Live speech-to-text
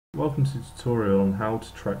Welcome to the tutorial on how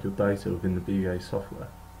to track your data within the BeGaze software.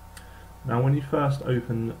 Now when you first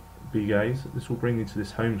open BeGaze, this will bring you to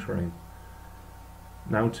this home screen.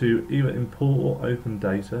 Now to either import or open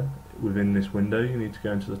data within this window, you need to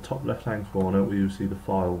go into the top left hand corner where you'll see the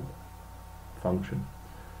file function.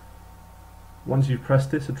 Once you've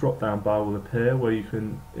pressed this, a drop down bar will appear where you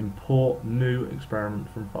can import new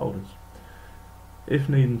experiments from folders. If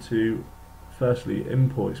needing to firstly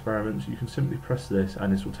import experiments, you can simply press this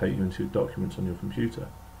and this will take you into documents on your computer.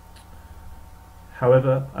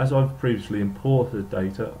 However, as I've previously imported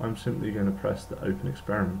data, I'm simply going to press the open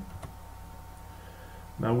experiment.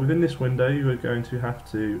 Now within this window you are going to have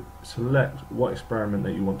to select what experiment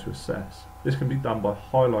that you want to assess. This can be done by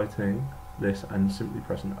highlighting this and simply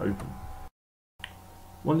pressing open.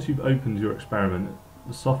 Once you've opened your experiment,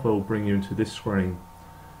 the software will bring you into this screen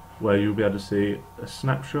where you'll be able to see a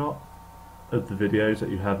snapshot of the videos that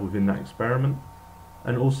you have within that experiment,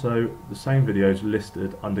 and also the same videos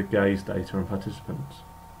listed under Gaze data and participants.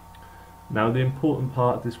 Now the important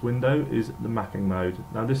part of this window is the mapping mode.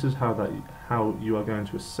 Now this is how you are going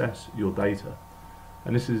to assess your data,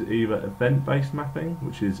 and this is either event-based mapping,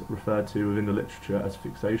 which is referred to within the literature as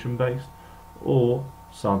fixation-based, or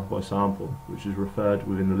sample by sample, which is referred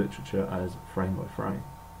within the literature as frame by frame.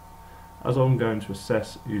 As I'm going to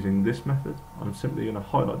assess using this method, I'm simply going to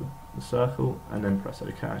highlight the circle and then press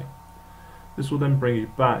OK. This will then bring you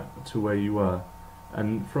back to where you were,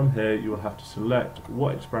 and from here you will have to select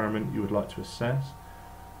what experiment you would like to assess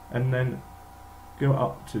and then go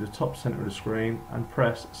up to the top center of the screen and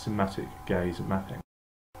press Semantic Gaze Mapping.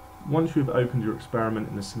 Once you've opened your experiment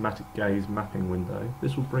in the Semantic Gaze Mapping window,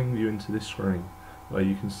 this will bring you into this screen where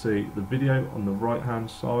you can see the video on the right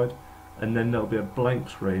hand side, and then there will be a blank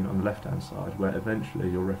screen on the left hand side where eventually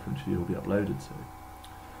your reference view will be uploaded to.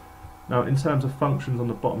 Now in terms of functions on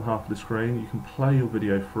the bottom half of the screen, you can play your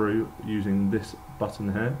video through using this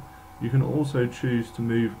button here. You can also choose to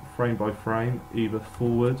move frame by frame either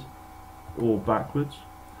forward or backwards.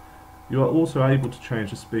 You are also able to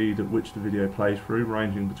change the speed at which the video plays through,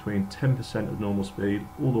 ranging between 10% of normal speed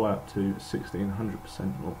all the way up to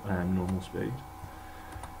 1600% normal speed.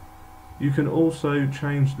 You can also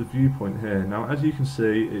change the viewpoint here. Now as you can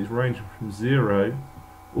see, it is ranging from 0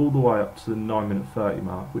 all the way up to the 9:30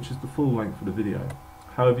 mark, which is the full length of the video.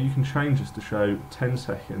 However, you can change this to show 10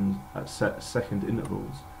 seconds at set second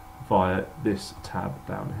intervals via this tab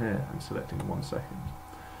down here and selecting 1 second.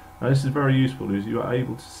 Now this is very useful as you are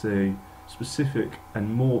able to see specific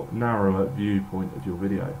and more narrower viewpoint of your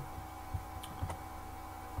video.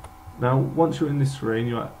 Now once you're in this screen,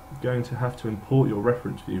 you are going to have to import your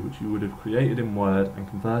reference view, which you would have created in Word and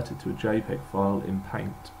converted to a JPEG file in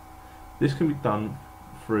Paint. This can be done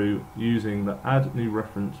through using the Add New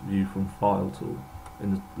Reference View from File tool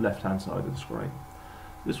in the left hand side of the screen.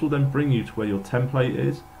 This will then bring you to where your template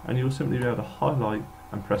is, and you'll simply be able to highlight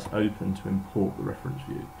and press open to import the reference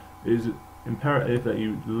view. It is imperative that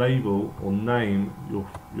you label or name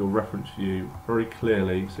your reference view very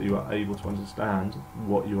clearly so you are able to understand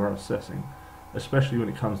what you are assessing, especially when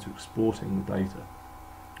it comes to exporting the data.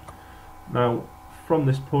 Now from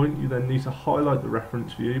this point you then need to highlight the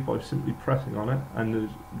reference view by simply pressing on it, and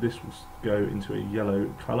this will go into a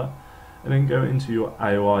yellow colour, and then go into your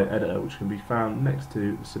AOI editor, which can be found next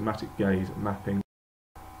to the Semantic Gaze Mapping.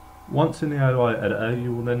 Once in the AOI editor,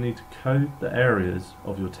 you will then need to code the areas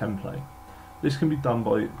of your template. This can be done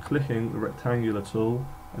by clicking the rectangular tool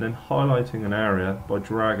and then highlighting an area by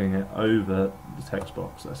dragging it over the text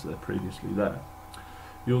box that's previously there.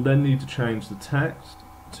 You'll then need to change the text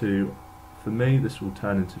to, for me this will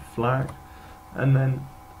turn into flag, and then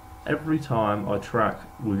every time I track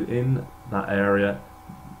within that area,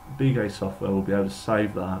 BeGaze software will be able to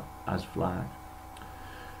save that as flag.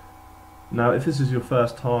 Now if this is your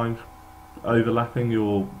first time overlapping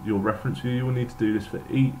your reference view, you will need to do this for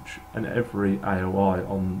each and every AOI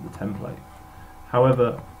on the template.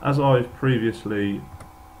 However, as I've previously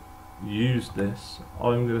used this,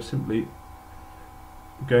 I'm going to simply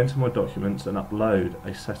go into my documents and upload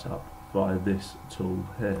a setup via this tool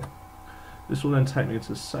here. This will then take me into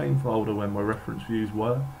the same folder where my reference views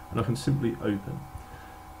were, and I can simply open.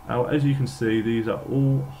 Now as you can see, these are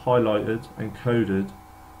all highlighted and coded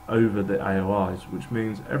over the AOIs, which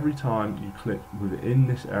means every time you click within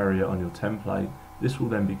this area on your template, this will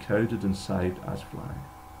then be coded and saved as flag.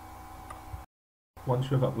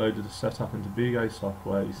 Once you have uploaded a setup into BeGaze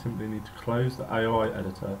software, you simply need to close the AOI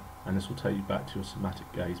editor, and this will take you back to your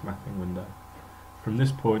Semantic Gaze Mapping window. From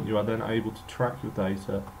this point you are then able to track your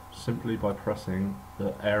data simply by pressing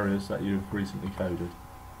the areas that you have recently coded.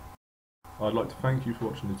 I'd like to thank you for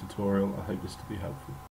watching the tutorial. I hope this to be helpful.